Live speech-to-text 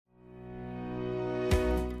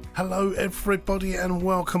Hello everybody and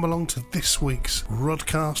welcome along to this week's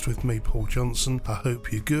Rodcast with me, Paul Johnson. I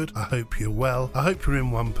hope you're good, I hope you're well, I hope you're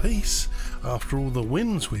in one piece. After all the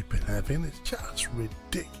wins we've been having, it's just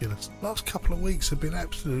ridiculous. Last couple of weeks have been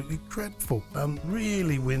absolutely dreadful.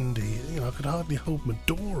 Really windy, I could hardly hold my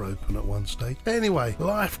door open at one stage. Anyway,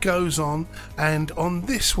 life goes on, and on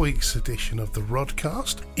this week's edition of the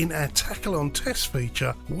Rodcast, in our Tackle on Test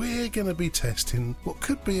feature, we're going to be testing what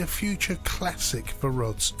could be a future classic for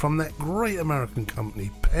rods. From that great American company,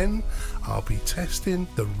 Penn, I'll be testing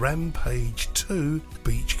the Rampage 2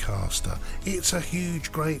 Beachcaster. It's a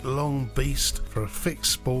huge, great, long beast for a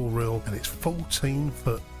fixed spool reel, and it's 14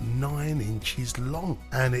 foot 9 inches long,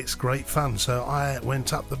 and it's great fun. So I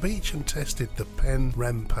went up the beach and tested the Penn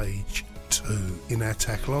Rampage 2 in our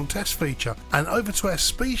Tackle on Test feature. And over to our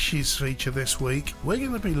species feature this week, we're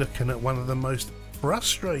going to be looking at one of the most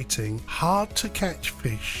frustrating, hard to catch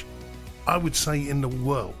fish, I would say, in the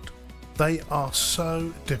world. They are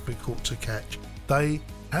so difficult to catch. They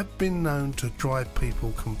have been known to drive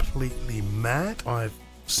people completely mad. I've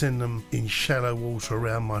seen them in shallow water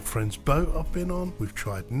around my friend's boat I've been on. We've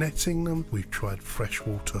tried netting them. We've tried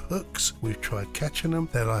freshwater hooks. We've tried catching them.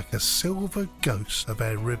 They're like a silver ghost of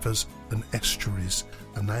our rivers and estuaries,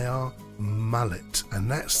 and they are mullet.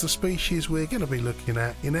 And that's the species we're going to be looking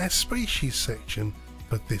at in our species section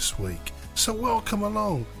for this week. So welcome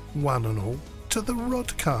along, one and all, to the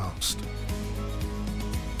Rodcast.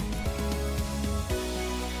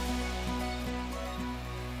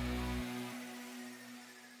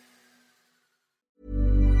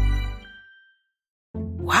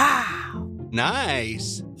 Wow.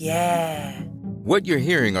 Nice. Yeah. What you're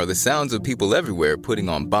hearing are the sounds of people everywhere putting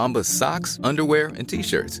on Bombas socks, underwear, and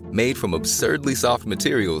T-shirts made from absurdly soft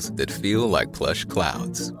materials that feel like plush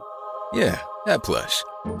clouds. Yeah, that plush.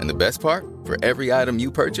 And the best part? For every item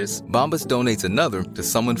you purchase, Bombas donates another to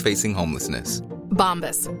someone facing homelessness.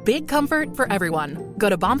 Bombas. Big comfort for everyone. Go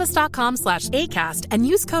to bombas.com/ACAST and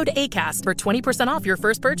use code ACAST for 20% off your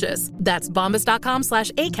first purchase. That's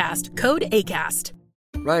bombas.com/ACAST. Code ACAST.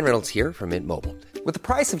 Ryan Reynolds here from Mint Mobile. With the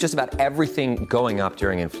price of just about everything going up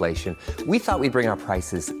during inflation, we thought we'd bring our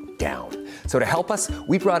prices down. So to help us,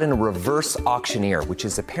 we brought in a reverse auctioneer, which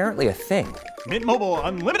is apparently a thing. Mint Mobile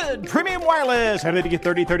Unlimited Premium Wireless. How to get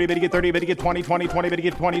 30, 30, bit to get 30, bit to get 20, 20, 20, bit to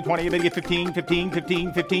get 20, 20, bit to get 15, 15,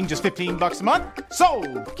 15, 15, just $15 a month?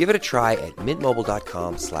 Sold! Give it a try at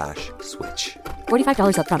mintmobile.com/switch.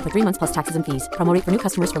 $45 up front for 3 months plus taxes and fees. Promo rate for new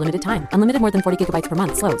customers for limited time. Unlimited more than 40 gigabytes per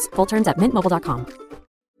month. Slows full terms at mintmobile.com.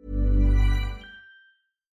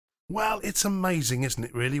 Well, it's amazing, isn't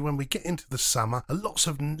it, really? When we get into the summer, lots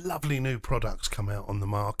of lovely new products come out on the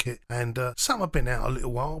market, and some have been out a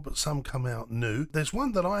little while, but some come out new. There's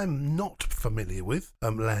one that I'm not familiar with,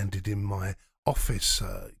 landed in my office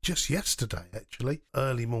just yesterday, actually.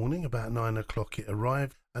 Early morning, about 9 o'clock it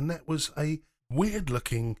arrived, and that was a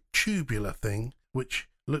weird-looking tubular thing, which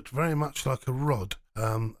looked very much like a rod,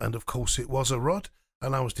 and of course it was a rod.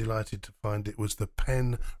 And I was delighted to find it was the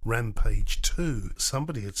Penn Rampage 2.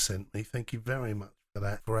 Somebody had sent me, thank you very much for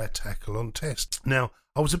that, for our Tackle on Test. Now,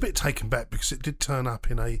 I was a bit taken back because it did turn up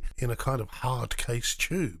in a kind of hard case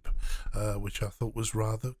tube, which I thought was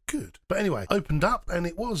rather good. But anyway, opened up and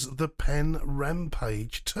it was the Penn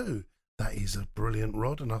Rampage 2. That is a brilliant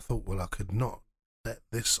rod, and I thought, well, I could not let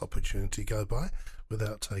this opportunity go by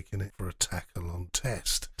without taking it for a Tackle on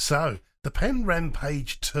Test. So, the Penn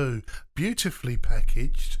Rampage 2, beautifully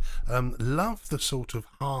packaged. Love the sort of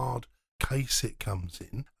hard case it comes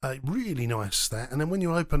in. Really nice that. And then when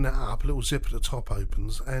you open that up, a little zip at the top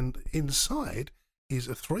opens, and inside is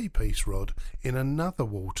a 3-piece rod in another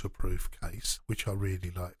waterproof case, which I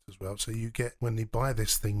really liked as well. So you get, when you buy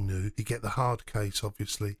this thing new, you get the hard case,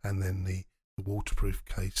 obviously, and then the waterproof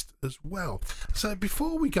case as well. So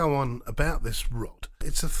before we go on about this rod,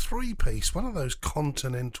 it's a 3-piece, one of those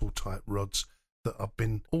continental type rods that have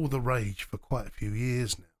been all the rage for quite a few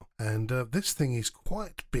years now, and this thing is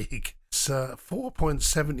quite big. It's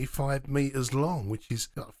 4.75 meters long, which is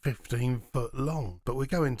 15 foot long, but we'll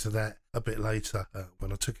go into that a bit later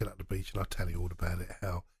when I took it up the beach, and I'll tell you all about it,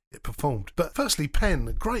 how it performed. But firstly,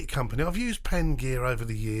 Penn, great company. I've used Penn gear over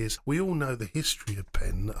the years. We all know the history of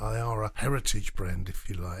Penn. They are a heritage brand, if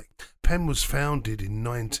you like. Penn was founded in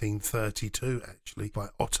 1932, actually, by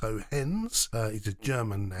Otto Henz. He's a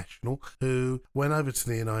German national who went over to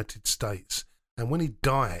the United States. And when he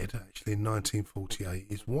died, actually in 1948,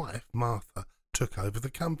 his wife, Martha, took over the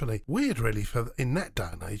company. Weird, really, for in that day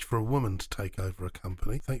and age for a woman to take over a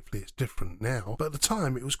company. Thankfully, it's different now. But at the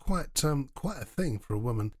time, it was quite a thing for a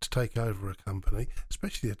woman to take over a company,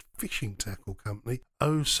 especially a fishing tackle company.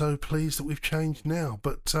 Oh, so pleased that we've changed now.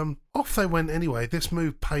 But off they went anyway. This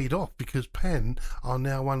move paid off because Penn are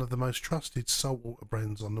now one of the most trusted saltwater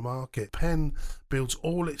brands on the market. Penn builds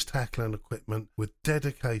all its tackle and equipment with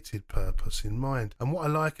dedicated purpose in mind. And what I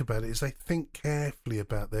like about it is they think carefully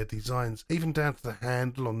about their designs, even down to the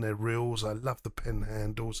handle on their reels. I love the Penn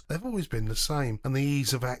handles. They've always been the same. And the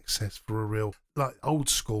ease of access for a reel. Like old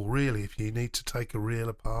school, really. If you need to take a reel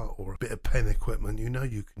apart or a bit of Penn equipment, you know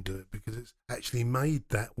you can do it because it's actually made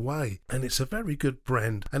that way. And it's a very good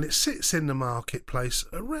brand. And it sits in the marketplace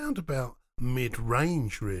around about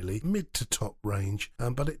mid-range, really. Mid to top range.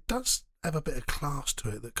 But it does have a bit of class to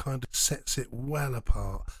it that kind of sets it well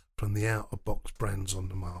apart from the out-of-box brands on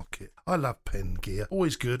the market. I love Penn gear.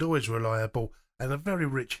 Always good, always reliable, and a very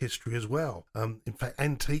rich history as well. In fact,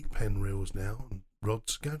 antique Penn reels now and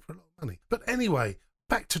rods going for a lot of money. But anyway,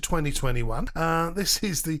 back to 2021. This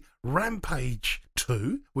is the Rampage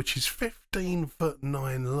 2, which is 15'9"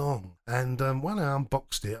 long. And when I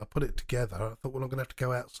unboxed it, I put it together. I thought, well, I'm going to have to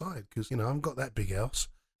go outside because, I haven't got that big house.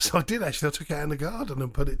 So I did actually. I took it out in the garden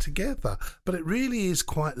and put it together. But it really is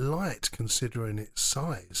quite light considering its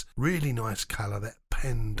size. Really nice colour, that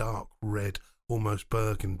Penn dark red, almost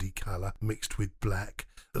burgundy colour mixed with black.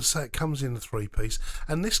 So it comes in a 3-piece,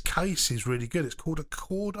 and this case is really good. It's called a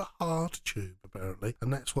quarter hard tube, apparently,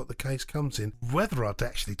 and that's what the case comes in. Whether I'd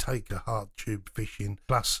actually take a hard tube fishing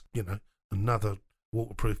plus, another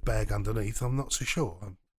waterproof bag underneath, I'm not so sure. I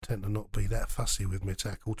tend to not be that fussy with my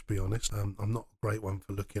tackle, to be honest. I'm not a great one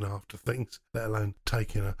for looking after things, let alone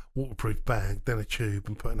taking a waterproof bag, then a tube,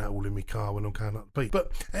 and putting that all in my car when I'm going up the beach.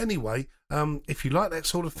 But anyway, if you like that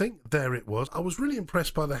sort of thing, there it was. I was really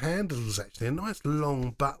impressed by the handles, actually. A nice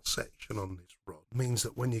long butt section on this rod means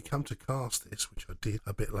that when you come to cast this, which I did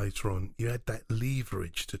a bit later on, you had that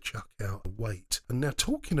leverage to chuck out a weight. And now,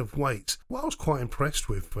 talking of weight, what I was quite impressed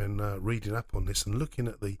with when reading up on this and looking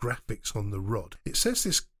at the graphics on the rod, it says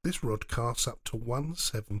this rod casts up to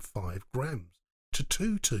 175 grams to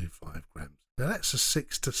 225 grams. Now that's a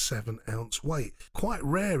 6 to 7 ounce weight. Quite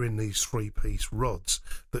rare in these 3-piece rods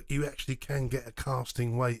that you actually can get a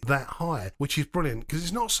casting weight that high, which is brilliant because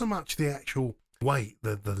it's not so much the actual weight,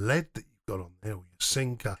 the lead that you've got on there or your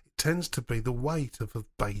sinker. It tends to be the weight of a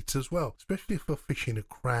bait as well, especially if you're fishing a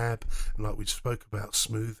crab, and like we spoke about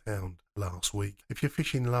smoothhound last week. If you're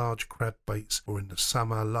fishing large crab baits or in the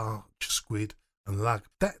summer, large squid and lug,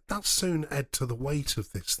 that does soon add to the weight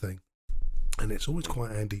of this thing. And it's always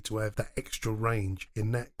quite handy to have that extra range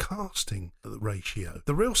in that casting ratio.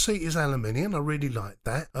 The reel seat is aluminium. I really like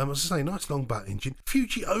that. As I say, nice long butt engine.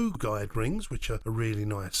 Fuji O guide rings, which are really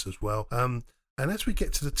nice as well. And as we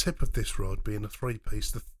get to the tip of this rod, being a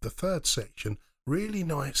 3-piece, the third section, really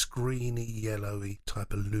nice greeny, yellowy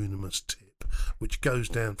type of luminous tip, which goes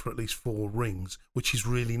down for at least 4 rings, which is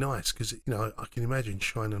really nice because, I can imagine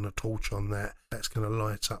shining a torch on that. That's going to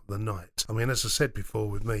light up the night. I mean, as I said before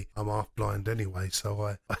with me, I'm half blind anyway, so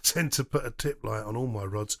I tend to put a tip light on all my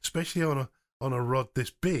rods, especially on a rod this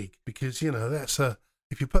big, because, that's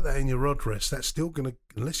if you put that in your rod rest, that's still going to,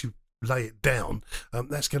 unless you lay it down,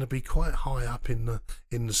 that's going to be quite high up in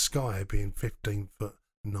the sky, being 15'9"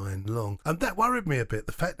 long. And that worried me a bit,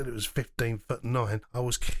 the fact that it was 15'9". I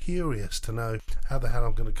was curious to know how the hell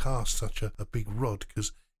I'm going to cast such a big rod,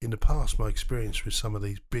 because in the past my experience with some of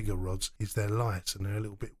these bigger rods is they're light and they're a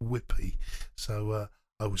little bit whippy. So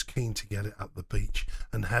I was keen to get it up the beach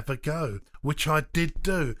and have a go, which I did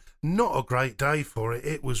do. Not a great day for it.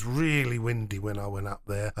 It was really windy when I went up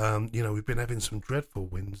there. We've been having some dreadful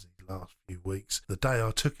winds these last few weeks. The day I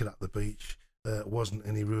took it up the beach, wasn't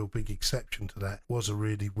any real big exception to that. It was a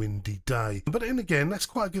really windy day. But then again, that's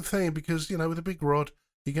quite a good thing because, with a big rod,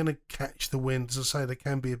 you're going to catch the wind. As I say, they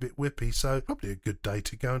can be a bit whippy, so probably a good day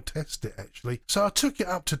to go and test it, actually. So I took it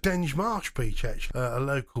up to Denge Marsh Beach, actually, a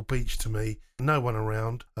local beach to me. No one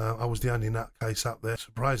around. I was the only nutcase up there,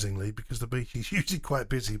 surprisingly, because the beach is usually quite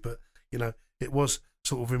busy, but, it was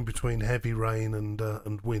sort of in between heavy rain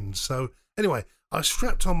and wind. So anyway, I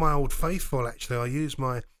strapped on my Old Faithful, actually. I used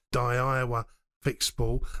my Daiwa fixed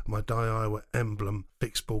ball, my Daiwa emblem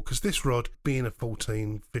fixed ball, because this rod, being a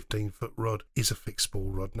 15 foot rod, is a fixed ball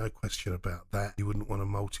rod, no question about that. You wouldn't want a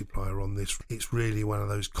multiplier on this. It's really one of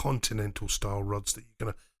those continental style rods that you're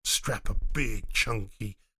going to strap a big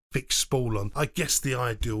chunky fixed spool on. I guess the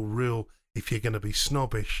ideal reel, if you're going to be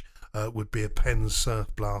snobbish, would be a Penn's Surf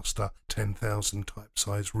Blaster 10,000 type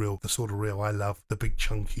size reel, the sort of reel I love. The big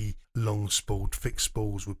chunky long spooled fixed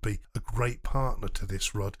spools would be a great partner to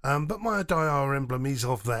this rod. But my Daiwa emblem is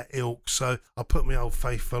of that ilk, so I put my Old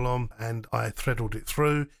Faithful on and I threadled it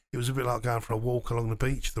through. It was a bit like going for a walk along the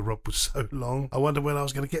beach. The rod was so long. I wondered when I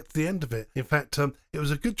was going to get to the end of it. In fact, it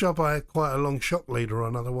was a good job I had quite a long shock leader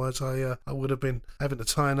on. Otherwise, I would have been having to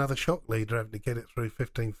tie another shock leader, having to get it through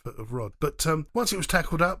 15 foot of rod. But once it was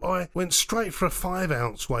tackled up, I went straight for a 5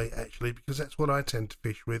 ounce weight, actually, because that's what I tend to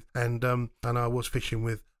fish with. And I was fishing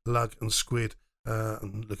with lug and squid.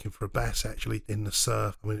 And looking for a bass actually in the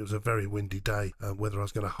surf. I mean, it was a very windy day. Whether I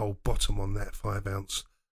was going to hold bottom on that 5 ounce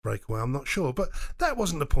breakaway, I'm not sure, but that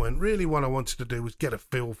wasn't the point. Really, what I wanted to do was get a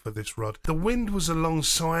feel for this rod. The wind was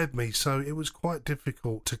alongside me, so it was quite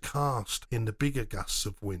difficult to cast in the bigger gusts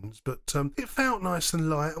of winds, but it felt nice and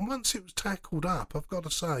light. And once it was tackled up, I've got to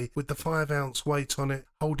say, with the 5 ounce weight on it,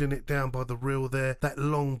 holding it down by the reel there, that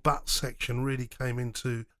long butt section really came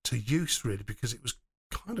into use, really, because it was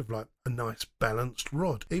kind of like a nice balanced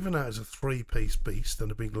rod. Even though it's a 3-piece beast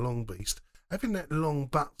and a big long beast, having that long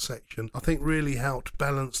butt section I think really helped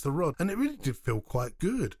balance the rod, and it really did feel quite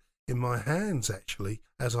good in my hands actually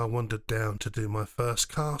as I wandered down to do my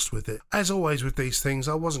first cast with it. As always with these things,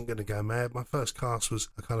 I wasn't going to go mad. My first cast was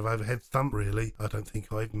a kind of overhead thump really. I don't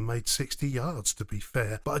think I even made 60 yards to be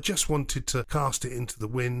fair, but I just wanted to cast it into the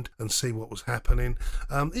wind and see what was happening.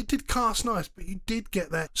 It did cast nice, but you did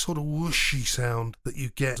get that sort of whooshy sound that you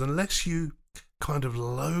get unless you kind of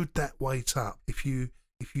load that weight up. If you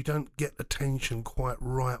don't get the tension quite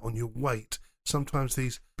right on your weight, sometimes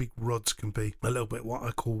these big rods can be a little bit what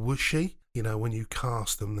I call whooshy. You know, when you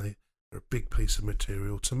cast them, they're a big piece of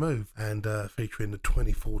material to move. And featuring the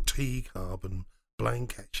 24T carbon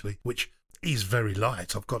blank, actually, which is very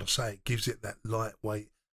light, I've got to say. It gives it that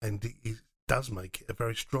lightweight, and it does make it a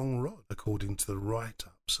very strong rod, according to the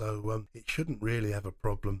write-up. So it shouldn't really have a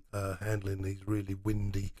problem handling these really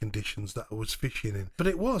windy conditions that I was fishing in. But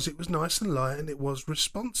it was nice and light, and it was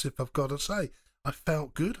responsive, I've got to say. I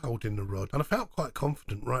felt good holding the rod, and I felt quite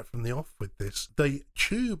confident right from the off with this. The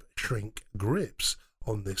tube shrink grips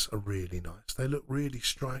on this are really nice. They look really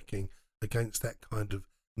striking against that kind of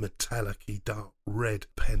metallic-y dark red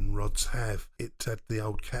Penn rods have. It had the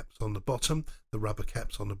old caps on the bottom, the rubber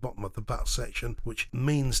caps on the bottom of the butt section, which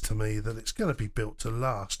means to me that it's going to be built to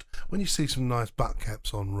last. When you see some nice butt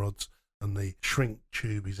caps on rods and the shrink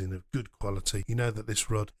tube is in a good quality, you know that this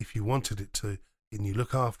rod, if you wanted it to, and you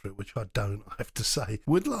look after it, which I don't, I have to say,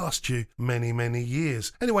 would last you many, many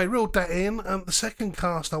years. Anyway, reeled that in. The second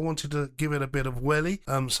cast, I wanted to give it a bit of welly,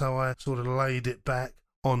 so I sort of laid it back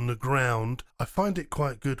on the ground. I find it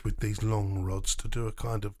quite good with these long rods to do a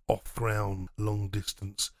kind of off-ground,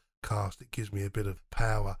 long-distance cast. It gives me a bit of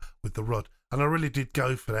power with the rod, and I really did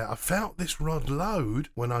go for that. I felt this rod load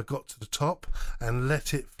when I got to the top and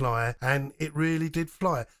let it fly, and it really did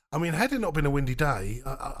fly. I mean, had it not been a windy day,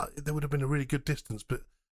 there would have been a really good distance, but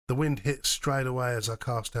the wind hit straight away as I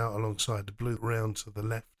cast out alongside, the blew round to the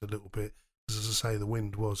left a little bit. As I say, the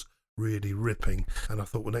wind was really ripping, and I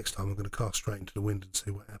thought, well, next time I'm going to cast straight into the wind and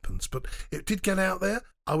see what happens. But it did get out there.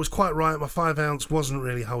 I was quite right. My 5 ounce wasn't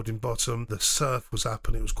really holding bottom. The surf was up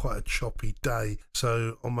and it was quite a choppy day.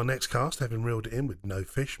 So on my next cast, having reeled it in with no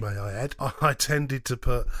fish, may I add, I tended to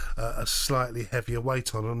put a slightly heavier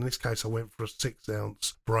weight on. In this case, I went for a 6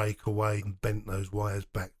 ounce breakaway and bent those wires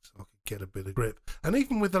back so I could get a bit of grip. And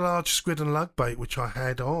even with the large squid and lug bait, which I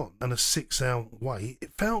had on, and a 6 ounce weight,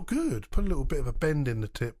 it felt good. Put a little bit of a bend in the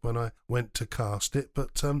tip when I went to cast it.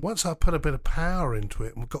 But once I put a bit of power into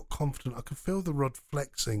it and got confident, I could feel the rod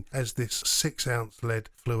flexing as this 6 ounce lead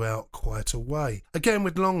flew out quite a way. Again,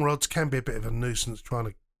 with long rods, can be a bit of a nuisance trying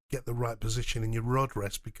to get the right position in your rod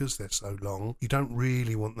rest because they're so long. You don't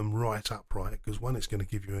really want them right upright because one, it's going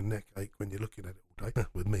to give you a neck ache when you're looking at it all day,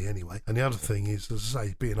 with me anyway. And the other thing is, as I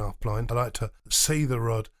say, being half blind, I like to see the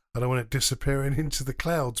rod. I don't want it disappearing into the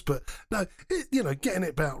clouds. But no, getting it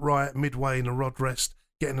about right midway in a rod rest,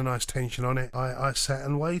 getting a nice tension on it, I sat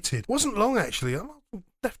and waited. Wasn't long actually. I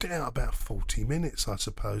left it out about 40 minutes, I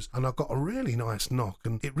suppose, and I got a really nice knock,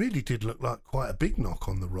 and it really did look like quite a big knock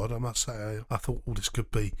on the rod, I must say. I thought, this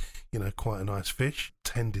could be, quite a nice fish.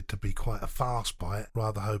 Tended to be quite a fast bite,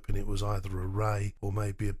 rather hoping it was either a ray or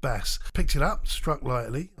maybe a bass. Picked it up, struck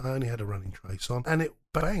lightly. I only had a running trace on, and it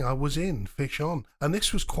bang, I was in, fish on. And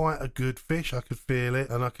this was quite a good fish. I could feel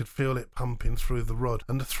it, and I could feel it pumping through the rod.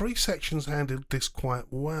 And the 3 sections handled this quite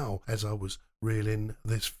well as I was reeling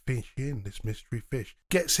this fish in, this mystery fish.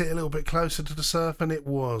 Gets it a little bit closer to the surf, and it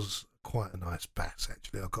was quite a nice bass,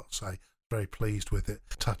 actually, I've got to say. Very pleased with it,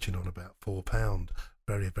 touching on about £4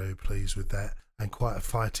 very, very pleased with that, and quite a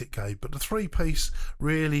fight it gave. But the 3-piece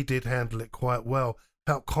really did handle it quite well.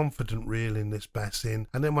 Felt confident reeling this bass in,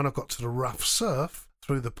 and then when I got to the rough surf,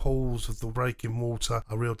 through the pools of the breaking water,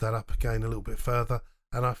 I reeled that up again a little bit further,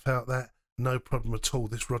 and I felt that no problem at all.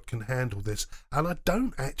 This rod can handle this, and I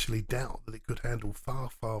don't actually doubt that it could handle far,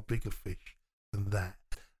 far bigger fish than that.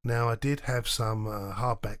 Now, I did have some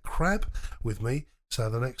hardback crab with me, so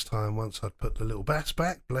the next time, once I'd put the little bass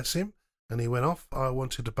back, bless him, and he went off, I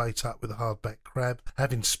wanted to bait up with a hardback crab.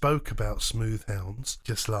 Having spoke about smooth hounds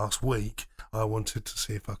just last week, I wanted to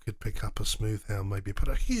see if I could pick up a smooth hound, maybe put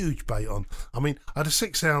a huge bait on. I mean, I had a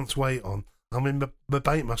 6 ounce weight on. I mean, my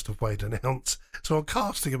bait must have weighed an ounce, so I'm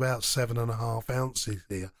casting about 7.5 ounces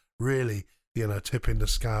here, really, tipping the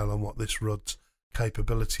scale on what this rod's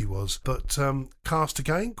capability was. But cast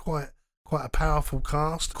again, quite a powerful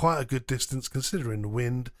cast, quite a good distance considering the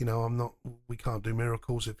wind. We can't do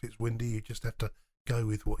miracles. If it's windy, you just have to go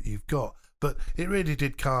with what you've got. But it really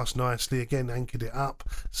did cast nicely. Again, anchored it up,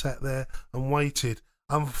 sat there and waited.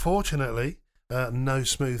 Unfortunately, no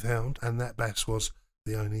smooth hound, and that bass was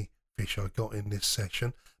the only fish I got in this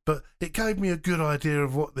session. But it gave me a good idea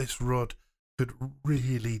of what this rod could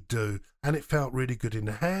really do, and it felt really good in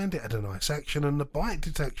the hand. It had a nice action, and the bite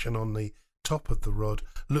detection on the top of the rod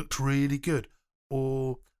looked really good,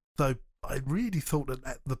 although I really thought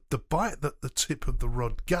that the bite that the tip of the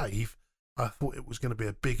rod gave, I thought it was going to be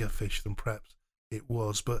a bigger fish than perhaps it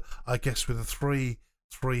was. But I guess with a three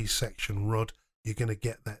section rod, you're going to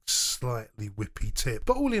get that slightly whippy tip.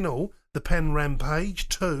 But all in all, the Penn Rampage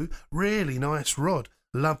 2, really nice rod.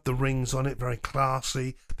 Loved the rings on it, very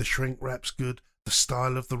classy. The shrink wrap's good. The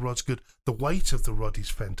style of the rod's good. The weight of the rod is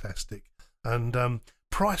fantastic. And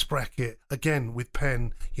price bracket, again, with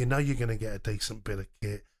Penn, you're going to get a decent bit of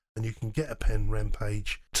kit. And you can get a Penn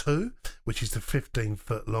Rampage 2, which is the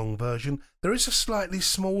 15-foot long version. There is a slightly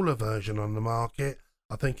smaller version on the market.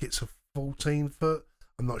 I think it's a 14-foot.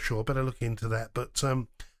 I'm not sure. Better look into that. But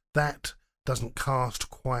that doesn't cast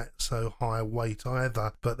quite so high weight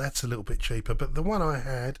either, but that's a little bit cheaper. But the one I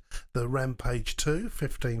had, the Rampage 2,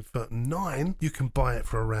 15-foot 9, you can buy it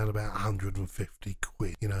for around about 150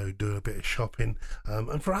 quid, do a bit of shopping.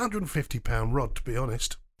 And for a £150 rod, to be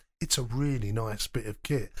honest, it's a really nice bit of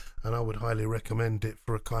kit, and I would highly recommend it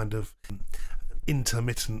for a kind of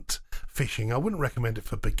intermittent fishing. I wouldn't recommend it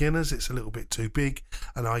for beginners. It's a little bit too big,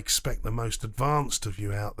 and I expect the most advanced of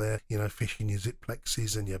you out there, fishing your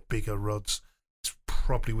Ziplexes and your bigger rods, it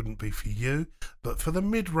probably wouldn't be for you. But for the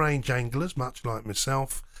mid-range anglers, much like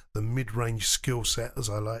myself, the mid-range skill set, as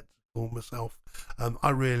I like to call myself,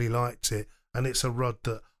 I really liked it, and it's a rod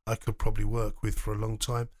that I could probably work with for a long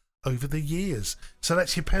time over the years. So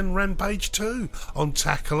that's your Penn Rampage 2 on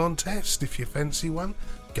tackle on test. If you fancy one,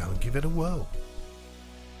 go and give it a whirl.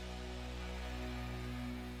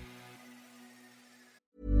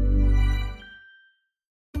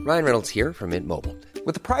 Ryan Reynolds here from Mint Mobile.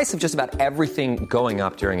 With the price of just about everything going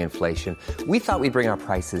up during inflation, we thought we'd bring our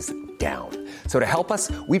prices down. So to help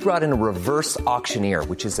us, we brought in a reverse auctioneer,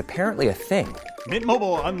 which is apparently a thing. Mint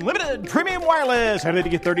Mobile Unlimited Premium Wireless. How to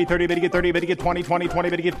get 30, 30, bit to get 30, bit to get 20, 20, 20,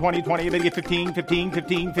 bit to get 20, 20, bit to get 15, 15,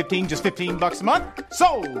 15, 15, just $15 a month?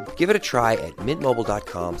 Sold! Give it a try at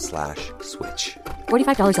mintmobile.com/switch.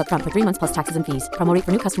 $45 up front for 3 months plus taxes and fees. Promo rate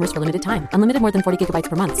for new customers for limited time. Unlimited more than 40 gigabytes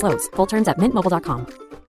per month. Slows full terms at mintmobile.com.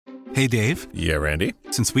 Hey, Dave. Yeah, Randy.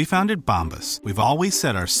 Since we founded Bombas, we've always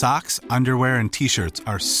said our socks, underwear, and T-shirts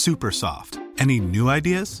are super soft. Any new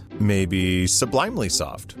ideas? Maybe sublimely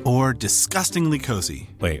soft. Or disgustingly cozy.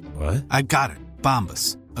 Wait, what? I got it.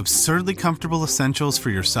 Bombas. Absurdly comfortable essentials for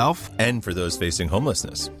yourself and for those facing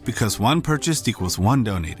homelessness. Because one purchased equals one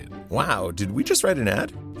donated. Wow, did we just write an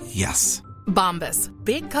ad? Yes. Bombas.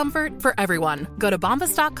 Big comfort for everyone. Go to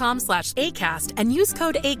bombas.com/ACAST and use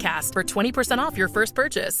code ACAST for 20% off your first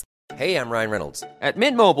purchase. Hey, I'm Ryan Reynolds. At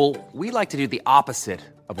Mint Mobile, we like to do the opposite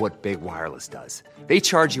of what Big Wireless does. They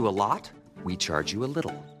charge you a lot, we charge you a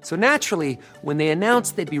little. So naturally, when they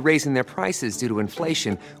announced they'd be raising their prices due to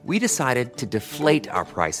inflation, we decided to deflate our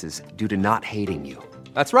prices due to not hating you.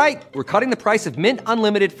 That's right. We're cutting the price of Mint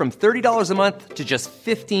Unlimited from $30 a month to just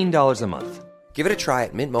 $15 a month. Give it a try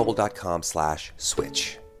at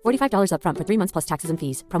mintmobile.com/switch. $45 up front for 3 months plus taxes and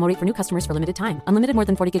fees. Promo rate for new customers for limited time. Unlimited more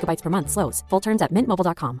than 40 gigabytes per month. Slows full terms at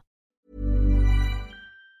mintmobile.com.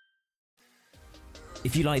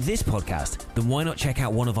 If you like this podcast, then why not check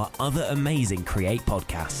out one of our other amazing Create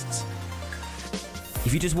podcasts?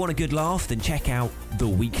 If you just want a good laugh, then check out The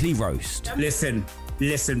Weekly Roast. Listen,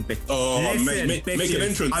 bitch. Oh, listen, make an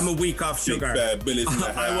entrance. I'm a week off sugar. Billy's in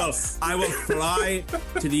the house. I will fly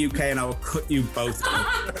to the UK and I will cut you both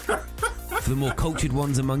out. For For the more cultured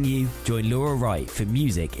ones among you, join Laura Wright for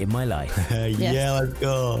Music in My Life. Yeah, let's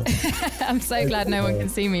go. I'm so glad no one can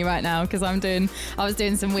see me right now because I was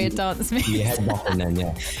doing some weird dance moves. You head bopping then,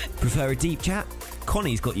 yeah. Prefer a deep chat?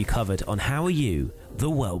 Connie's got you covered on How Are You, the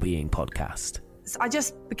Wellbeing Podcast. I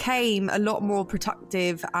just became a lot more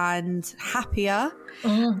productive and happier.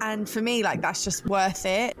 And for me, like, that's just worth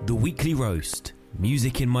it. The Weekly Roast,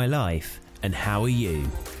 Music in My Life, and How Are You?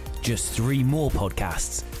 Just 3 more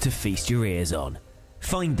podcasts to feast your ears on.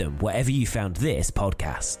 Find them wherever you found this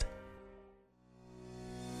podcast.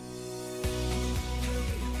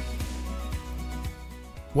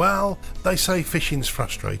 Well, they say fishing's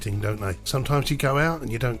frustrating, don't they? Sometimes you go out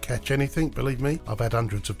and you don't catch anything, believe me. I've had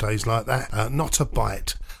hundreds of days like that. Not a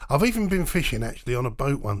bite. I've even been fishing actually on a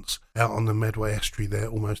boat once, out on the Medway estuary there,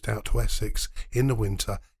 almost out to Essex, in the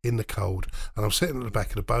winter, in the cold. And I'm sitting at the back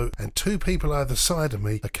of the boat and 2 people either side of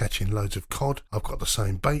me are catching loads of cod. I've got the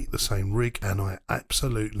same bait, the same rig, and I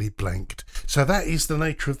absolutely blanked. So that is the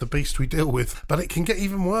nature of the beast we deal with. But it can get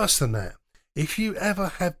even worse than that. If you ever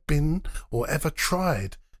have been or ever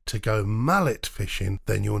tried to go mullet fishing,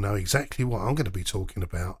 then you'll know exactly what I'm going to be talking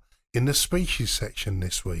about in the species section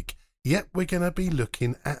this week. Yep, we're going to be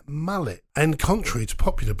looking at mullet. And contrary to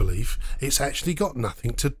popular belief, it's actually got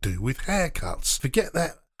nothing to do with haircuts. Forget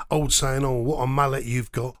that old saying, oh, what a mullet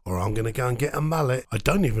you've got, or I'm going to go and get a mullet. I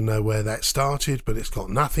don't even know where that started, but it's got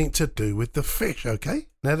nothing to do with the fish, okay?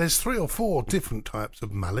 Now, there's 3 or 4 different types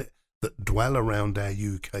of mullet that dwell around our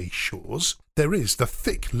UK shores. There is the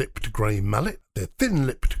thick-lipped grey mullet, the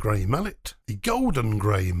thin-lipped grey mullet, the golden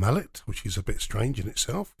grey mullet, which is a bit strange in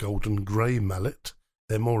itself, golden grey mullet.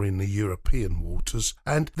 They're more in the European waters.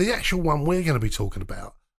 And the actual one we're going to be talking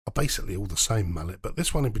about are basically all the same mullet, but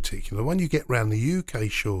this one in particular, the one you get round the UK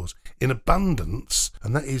shores in abundance,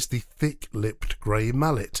 and that is the thick-lipped grey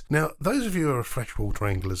mullet. Now, those of you who are freshwater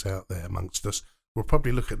anglers out there amongst us will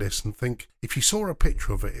probably look at this and think, if you saw a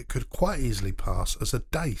picture of it, it could quite easily pass as a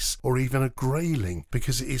dace or even a grayling,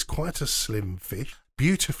 because it is quite a slim fish,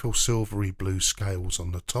 beautiful silvery blue scales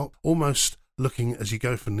on the top, almost looking as you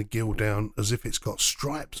go from the gill down as if it's got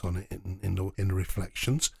stripes on it in the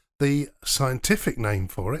reflections. The scientific name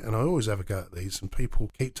for it, and I always have a go at these and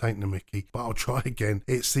people keep taking the mickey, but I'll try again,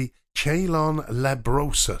 it's the Chelon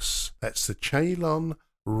labrosus. That's the Chelon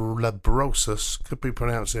labrosus, could be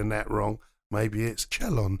pronouncing that wrong. Maybe it's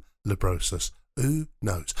Chelon labrosus. Who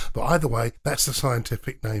knows? But either way, that's the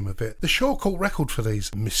scientific name of it. The shore caught record for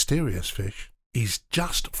these mysterious fish is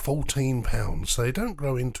just 14 pounds, so they don't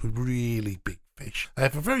grow into really big fish. They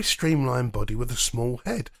have a very streamlined body with a small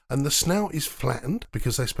head, and the snout is flattened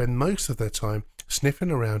because they spend most of their time sniffing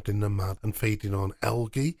around in the mud and feeding on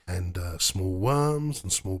algae and small worms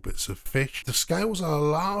and small bits of fish. The scales are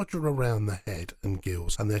larger around the head and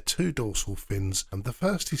gills, and they're 2 dorsal fins, and the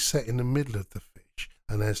first is set in the middle of the fish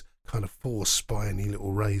and has kind of 4 spiny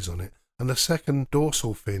little rays on it, and the second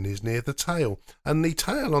dorsal fin is near the tail, and the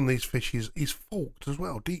tail on these fish is forked as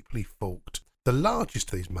well, deeply forked. The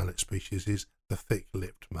largest of these mullet species is the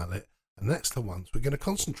thick-lipped mullet, and that's the ones we're going to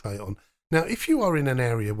concentrate on. Now, if you are in an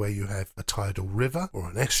area where you have a tidal river or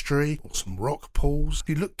an estuary or some rock pools, if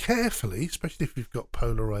you look carefully, especially if you've got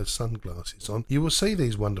polarised sunglasses on, you will see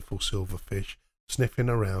these wonderful silverfish sniffing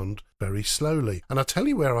around very slowly. And I'll tell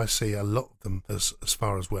you where I see a lot of them as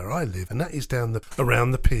far as where I live, and that is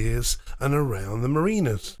around the piers and around the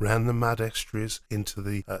marinas, around the mud estuaries into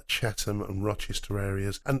the Chatham and Rochester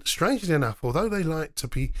areas. And strangely enough, although they like to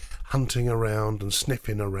be hunting around and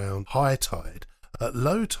sniffing around high tide, at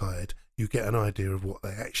low tide you get an idea of what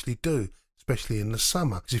they actually do, especially in the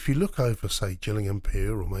summer. Because if you look over, say, Gillingham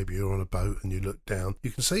Pier, or maybe you're on a boat and you look down,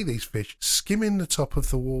 you can see these fish skimming the top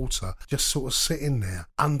of the water, just sort of sitting there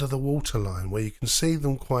under the waterline where you can see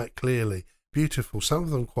them quite clearly. Beautiful, some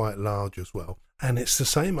of them quite large as well. And it's the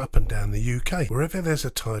same up and down the UK. Wherever there's a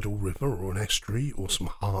tidal river or an estuary or some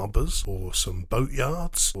harbours or some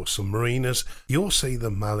boatyards or some marinas, you'll see the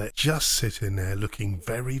mullet just sitting there looking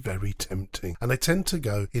very, very tempting. And they tend to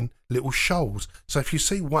go in little shoals. So if you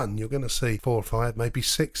see one, you're going to see 4 or 5, maybe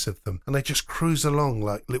 6 of them. And they just cruise along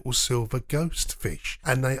like little silver ghost fish.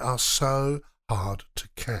 And they are so hard to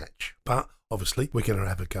catch. But obviously, we're going to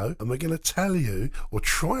have a go, and we're going to tell you, or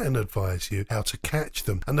try and advise you, how to catch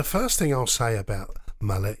them. And the first thing I'll say about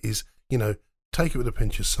mullet is, take it with a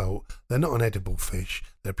pinch of salt. They're not an edible fish.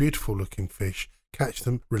 They're beautiful looking fish. Catch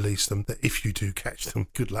them, release them. If you do catch them,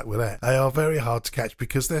 good luck with that. They are very hard to catch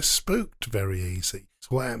because they're spooked very easy.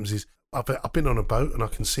 So what happens is, I've been on a boat and I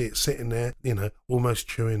can see it sitting there, almost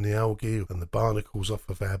chewing the algae and the barnacles off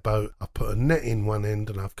of our boat. I've put a net in one end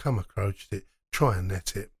and I've come across it, try and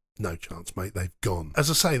net it. no chance, mate, they've gone. As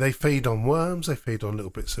I say, they feed on worms, they feed on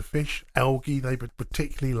little bits of fish, algae, they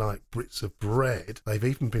particularly like bits of bread. They've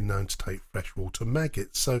even been known to take freshwater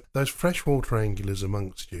maggots. So those freshwater anglers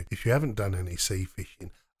amongst you, if you haven't done any sea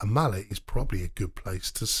fishing, a mullet is probably a good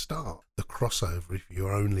place to start the crossover if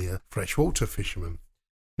you're only a freshwater fisherman.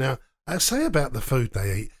 Now, I say about the food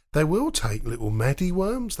they eat, they will take little maddy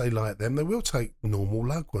worms, they like them. They will take normal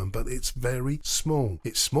lugworm, but it's very small.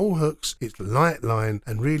 It's small hooks, it's light line,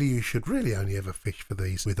 and really you should really only ever fish for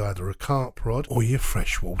these with either a carp rod or your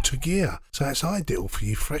freshwater gear. So it's ideal for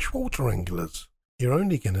you freshwater anglers. You're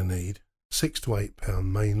only going to need 6 to 8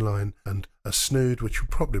 pound mainline and a snood, which will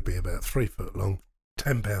probably be about 3 foot long.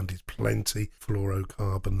 10 pound is plenty.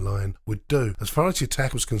 Fluorocarbon line would do. As far as your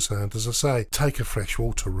tackle's concerned, as I say, take a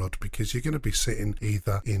freshwater rod because you're going to be sitting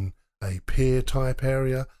either in a pier type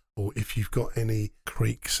area or if you've got any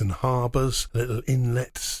creeks and harbours, little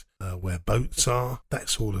inlets where boats are, that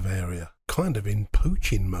sort of area. Kind of in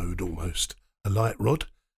poaching mode almost. A light rod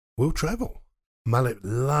will travel. Mullet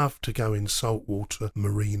love to go in saltwater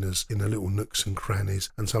marinas in the little nooks and crannies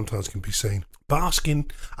and sometimes can be seen basking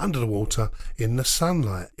under the water in the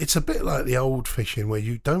sunlight. It's a bit like the old fishing where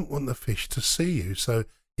you don't want the fish to see you, so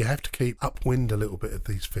you have to keep upwind a little bit of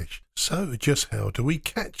these fish. So just how do we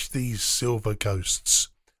catch these silver ghosts?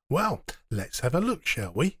 Well, let's have a look,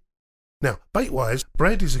 shall we? Now, bait-wise,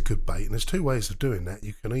 bread is a good bait, and there's 2 ways of doing that.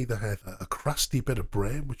 You can either have a crusty bit of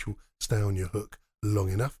bread, which will stay on your hook long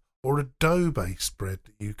enough, or a dough-based bread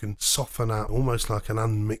that you can soften up, almost like an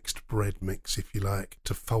unmixed bread mix, if you like,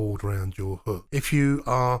 to fold round your hook. If you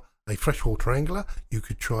are a freshwater angler, you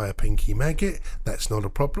could try a pinky maggot. That's not a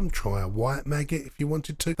problem. Try a white maggot if you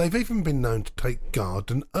wanted to. They've even been known to take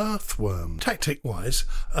garden earthworm. Tactic-wise,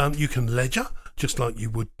 you can ledger, just like you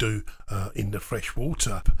would do in the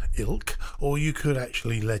freshwater ilk, or you could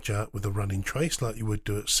actually ledger with a running trace like you would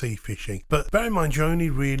do at sea fishing. But bear in mind, you only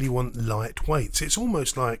really want light weights. It's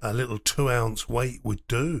almost like a little 2-ounce weight would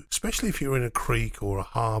do, especially if you're in a creek or a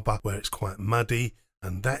harbour where it's quite muddy,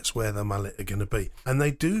 and that's where the mullet are going to be. And they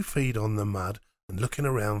do feed on the mud and looking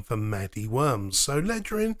around for maddy worms. So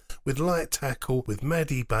ledgering with light tackle with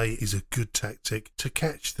maddy bait is a good tactic to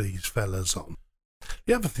catch these fellas on.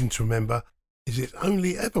 The other thing to remember is it's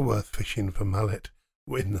only ever worth fishing for mullet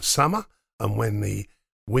in the summer and when the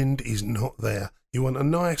wind is not there. You want a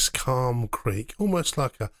nice calm creek, almost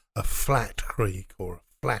like a flat creek or a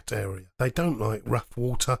flat area. They don't like rough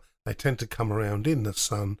water. They tend to come around in the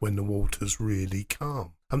sun when the water's really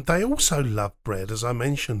calm. And they also love bread, as I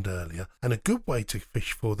mentioned earlier, and a good way to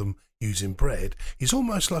fish for them using bread is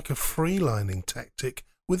almost like a free-lining tactic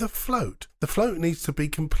with a float. The float needs to be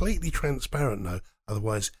completely transparent though,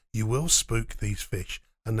 otherwise you will spook these fish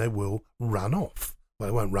and they will run off. Well,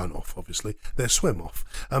 they won't run off, obviously. They'll swim off.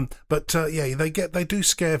 They do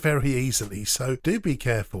scare very easily, so do be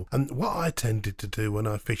careful. And what I tended to do when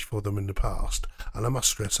I fished for them in the past, and I must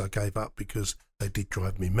stress I gave up because they did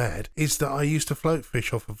drive me mad, is that I used to float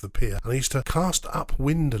fish off of the pier, and I used to cast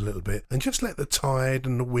upwind a little bit and just let the tide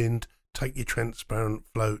and the wind take your transparent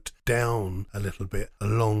float down a little bit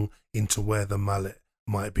along into where the mullet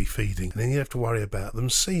might be feeding. And then you have to worry about them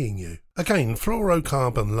seeing you. Again,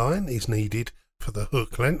 fluorocarbon line is needed for the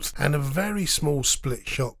hook length, and a very small split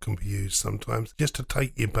shot can be used sometimes just to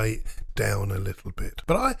take your bait down a little bit.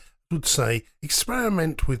 But I would say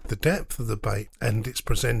experiment with the depth of the bait and it's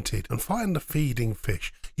presented and find the feeding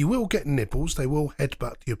fish. You will get nibbles, they will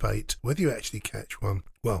headbutt your bait. Whether you actually catch one,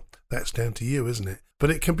 well, that's down to you, isn't it? But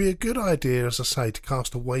it can be a good idea, as I say, to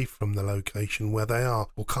cast away from the location where they are,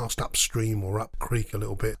 or cast upstream or up creek a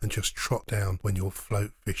little bit and just trot down when you're float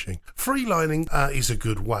fishing. Free lining is a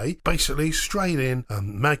good way. Basically, straight in,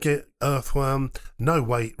 maggot, earthworm, no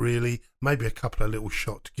weight really, maybe a couple of little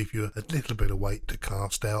shot to give you a little bit of weight to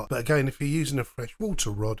cast out. But again, if you're using a freshwater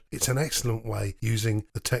rod, it's an excellent way using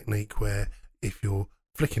the technique where if you're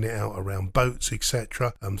flicking it out around boats,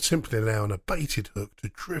 etc., simply allowing a baited hook to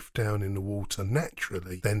drift down in the water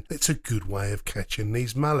naturally, then it's a good way of catching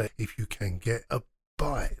these mullet if you can get a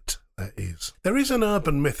bite, that is. There is an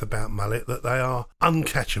urban myth about mullet that they are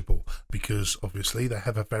uncatchable because obviously they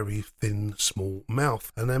have a very thin, small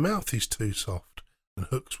mouth and their mouth is too soft. And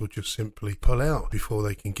hooks will just simply pull out before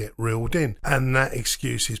they can get reeled in. And that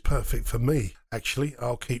excuse is perfect for me. Actually,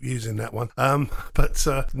 I'll keep using that one. No,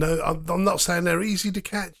 I'm not saying they're easy to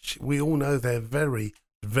catch. We all know they're very,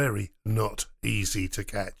 very not easy to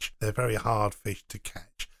catch. They're very hard fish to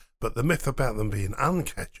catch. But the myth about them being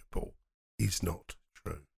uncatchable is not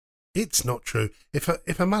true. It's not true. If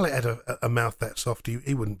a mullet had a mouth that soft,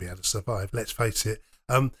 he wouldn't be able to survive. Let's face it.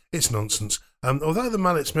 It's nonsense. Although the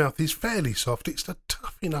mullet's mouth is fairly soft, it's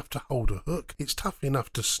tough enough to hold a hook. It's tough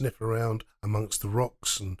enough to sniff around amongst the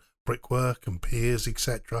rocks and brickwork and piers,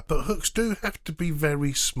 etc. But hooks do have to be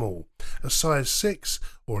very small. A size 6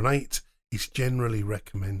 or an 8 is generally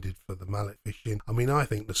recommended for the mullet fishing. I mean, I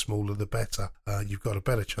think the smaller the better. You've got a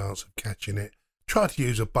better chance of catching it. Try to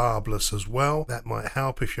use a barbless as well. That might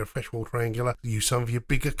help if you're a freshwater angler. Use some of your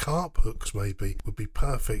bigger carp hooks maybe. Would be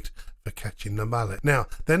perfect for catching the mullet. Now,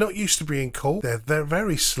 they're not used to being caught. They're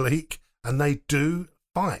very sleek and they do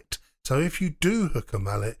fight. So if you do hook a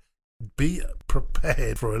mullet, be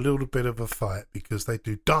prepared for a little bit of a fight because they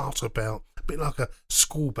do dart about a bit like a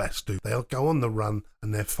school bass do. They'll go on the run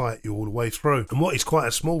and they'll fight you all the way through. And what is quite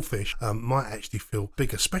a small fish might actually feel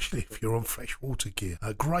big, especially if you're on freshwater gear.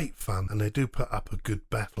 Great fun, and they do put up a good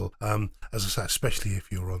battle, as I say, especially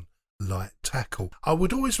if you're on light tackle. I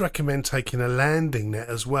would always recommend taking a landing net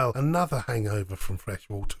as well. Another hangover from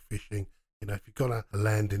freshwater fishing. You know, if you've got a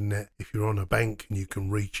landing net, if you're on a bank and you can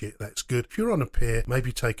reach it, that's good. If you're on a pier,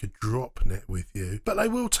 maybe take a drop net with you. But they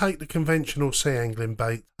will take the conventional sea angling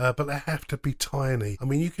bait, but they have to be tiny. I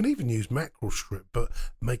mean, you can even use mackerel strip, but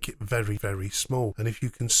make it very, very small. And if you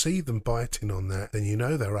can see them biting on that, then you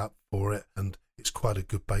know they're up for it, and it's quite a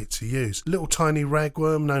good bait to use. Little tiny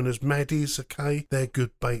ragworm known as maddies, okay, they're good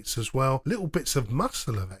baits as well. Little bits of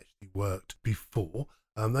mussel have actually worked before.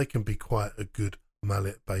 They can be quite a good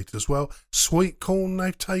mullet bait as well. Sweet corn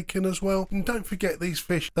they've taken as well. And don't forget, these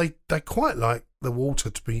fish, they quite like the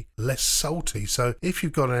water to be less salty. So if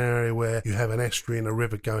you've got an area where you have an estuary and a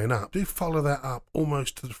river going up, do follow that up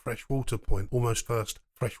almost to the freshwater point, almost first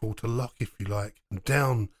freshwater lock if you like, and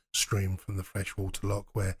downstream from the freshwater lock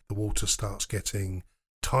where the water starts getting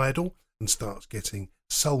tidal and starts getting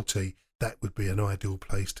salty. That would be an ideal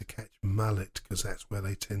place to catch mullet because that's where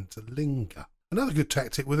they tend to linger. Another good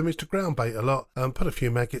tactic with them is to ground bait a lot. Put a few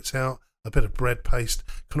maggots out, a bit of bread paste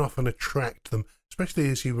can often attract them, especially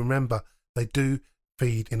as you remember they do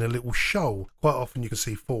feed in a little shoal. Quite often you can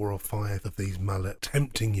see 4 or 5 of these mullet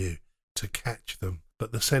tempting you to catch them.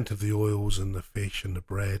 But the scent of the oils and the fish and the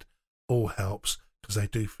bread all helps because they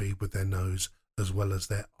do feed with their nose as well as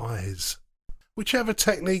their eyes. Whichever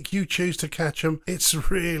technique you choose to catch them, it's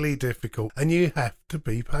really difficult and you have to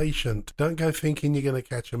be patient. Don't go thinking you're going to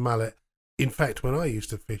catch a mullet. In fact, when I used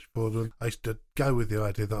to fish for them, I used to go with the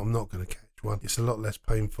idea that I'm not going to catch one. It's a lot less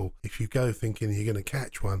painful. If you go thinking you're going to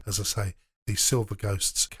catch one, as I say, these silver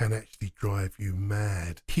ghosts can actually drive you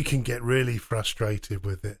mad. You can get really frustrated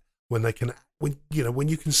with it when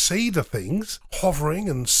you can see the things hovering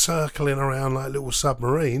and circling around like little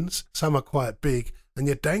submarines. Some are quite big, and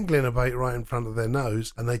you're dangling a bait right in front of their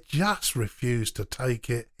nose and they just refuse to take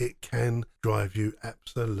it. It can drive you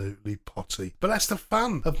absolutely potty. But that's the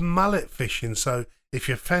fun of mullet fishing. So if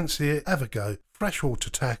you fancy it, have a go. Freshwater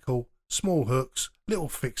tackle, small hooks, little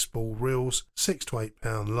fixed ball reels, 6 to 8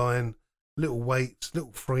 pound line, little weights,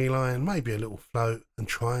 little free line, maybe a little float, and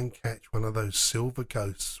try and catch one of those silver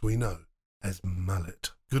ghosts we know as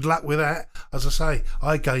mullet. Good luck with that. As I say,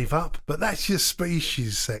 I gave up, but that's your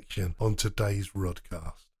species section on today's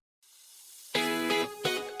Rodcast.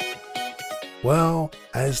 Well,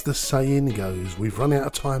 as the saying goes, we've run out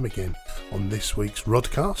of time again on this week's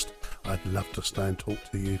Rodcast. I'd love to stay and talk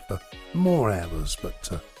to you for more hours, but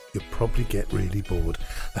you'll probably get really bored.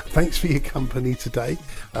 Thanks for your company today.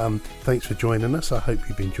 Thanks for joining us. I hope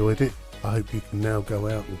you've enjoyed it. I hope you can now go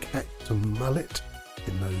out and catch some mullet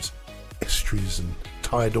in those estuaries and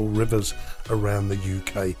tidal rivers around the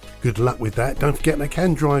UK. Good luck with that. Don't forget, they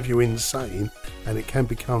can drive you insane and it can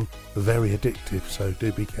become very addictive, so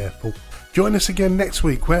do be careful. Join us again next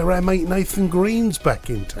week where our mate Nathan Green's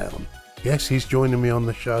back in town. Yes, he's joining me on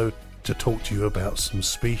the show to talk to you about some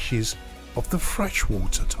species of the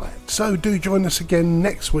freshwater type. So do join us again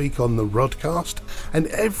next week on the Rodcast, and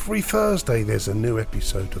every Thursday there's a new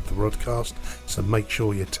episode of the Rodcast, so make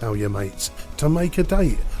sure you tell your mates to make a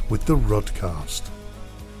date with the Rodcast.